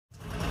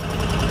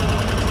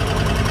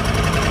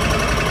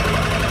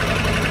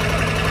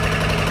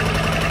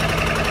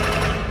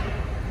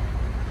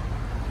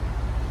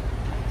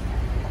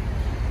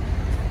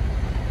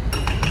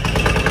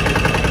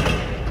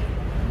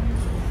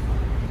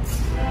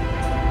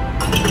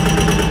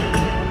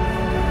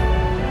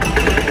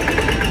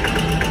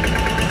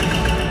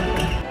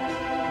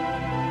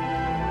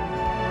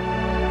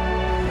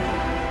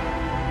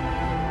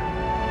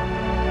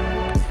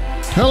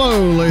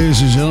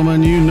ladies and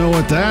gentlemen, you know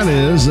what that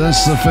is.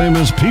 That's the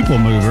famous People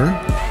Mover.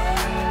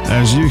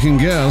 As you can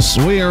guess,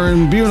 we are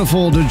in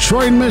beautiful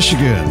Detroit,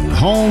 Michigan,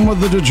 home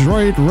of the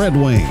Detroit Red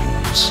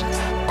Wings.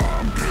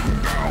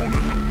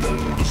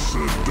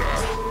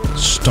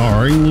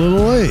 Starring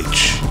Little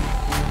H.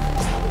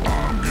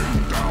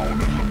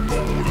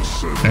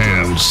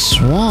 And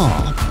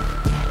Swamp.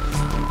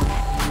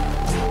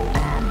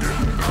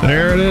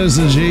 There it is,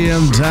 the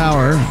GM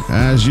Tower.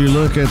 As you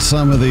look at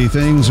some of the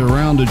things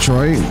around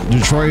Detroit,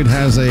 Detroit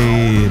has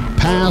a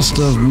past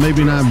of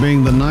maybe not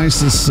being the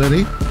nicest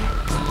city,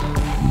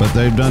 but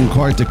they've done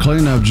quite the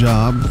cleanup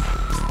job.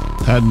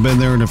 Hadn't been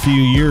there in a few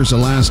years. The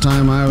last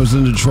time I was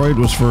in Detroit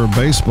was for a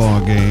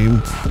baseball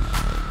game.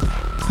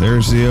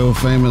 There's the old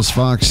famous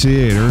Fox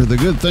Theater. The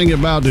good thing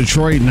about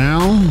Detroit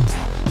now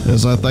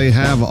is that they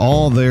have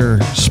all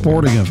their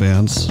sporting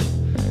events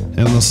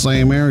in the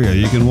same area.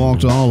 You can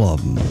walk to all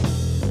of them.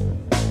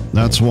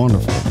 That's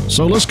wonderful.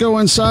 So let's go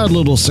inside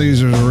Little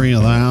Caesars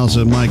Arena, the house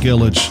that Mike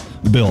Ilitch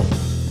built.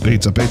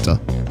 Pizza, pizza.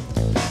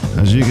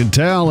 As you can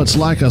tell, it's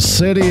like a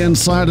city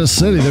inside a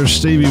city. There's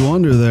Stevie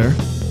Wonder there.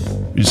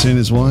 You seen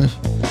his wife?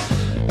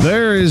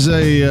 There is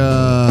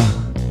a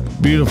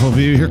beautiful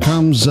view. Here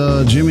comes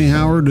Jimmy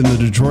Howard and the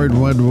Detroit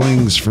Red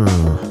Wings for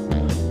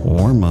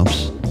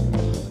warm-ups.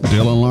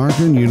 Dylan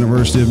Larkin,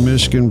 University of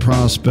Michigan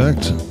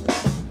prospect.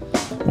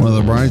 One of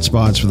the bright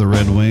spots for the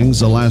Red Wings,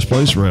 the last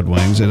place Red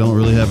Wings. They don't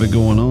really have it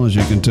going on, as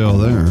you can tell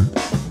there.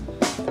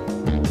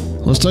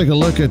 Let's take a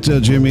look at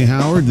Jimmy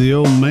Howard, the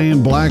old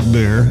Maine Black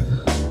Bear,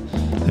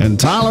 and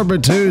Tyler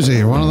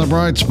Bertuzzi, one of the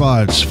bright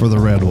spots for the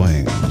Red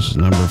Wings,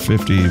 number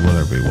 50,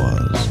 whatever he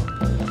was.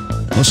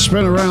 Let's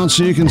spin around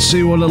so you can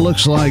see what it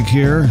looks like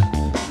here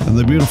in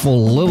the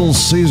beautiful Little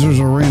Caesars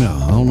Arena.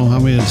 I don't know how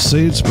many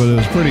seats, but it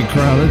was pretty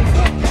crowded.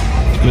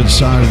 It's a good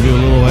sign to do a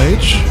little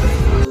H.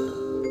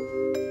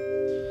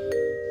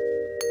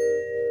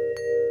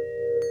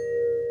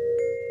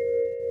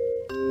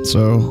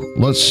 So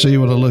let's see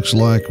what it looks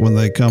like when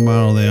they come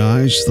out on the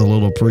ice, the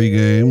little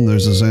pregame.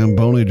 There's the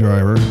Zamboni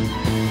driver.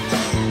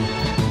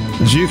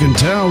 As you can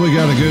tell, we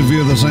got a good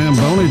view of the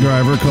Zamboni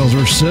driver because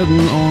we're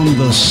sitting on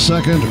the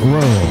second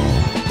row.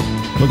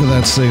 Look at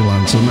that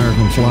ceiling, it's an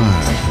American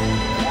flag.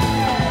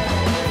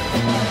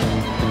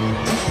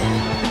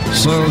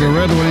 So the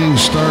Red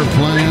Wings start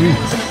playing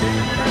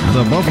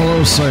the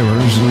Buffalo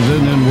Sabres, and it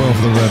didn't end well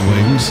for the Red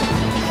Wings.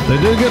 They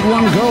did get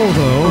one goal,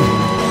 though.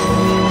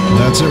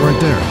 That's it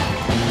right there.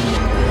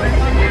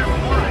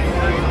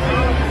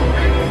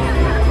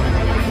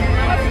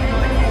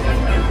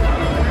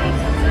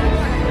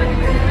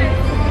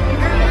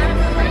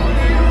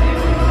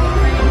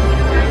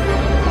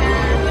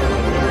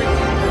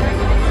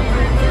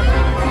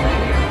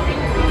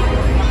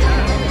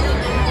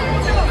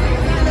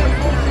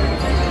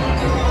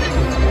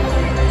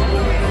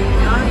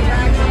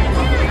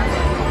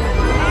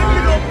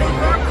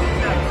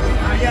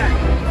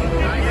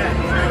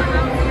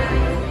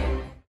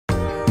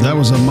 That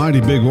was a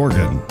mighty big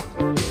organ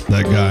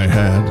that guy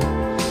had.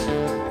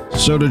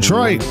 So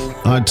Detroit,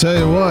 I tell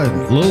you what,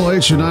 Little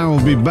H and I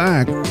will be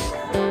back.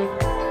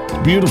 It's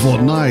beautiful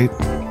at night.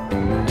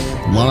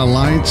 A lot of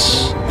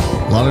lights,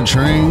 a lot of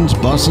trains,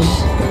 buses,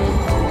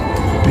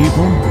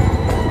 people.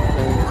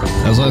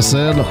 As I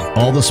said,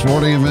 all the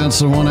sporting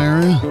events in one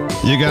area,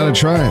 you got to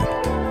try it.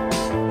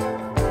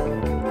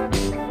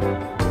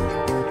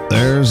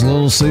 There's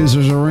Little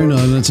Caesars Arena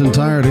in its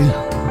entirety.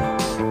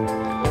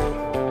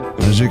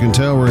 As you can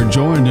tell, we're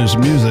enjoying this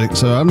music,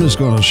 so I'm just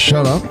going to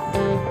shut up.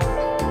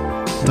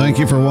 Thank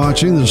you for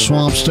watching the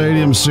Swamp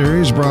Stadium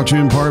series, brought to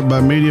you in part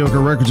by Mediocre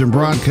Records and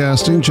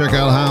Broadcasting. Check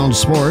out Hound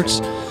Sports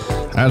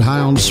at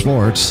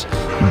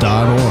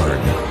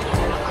houndsports.org.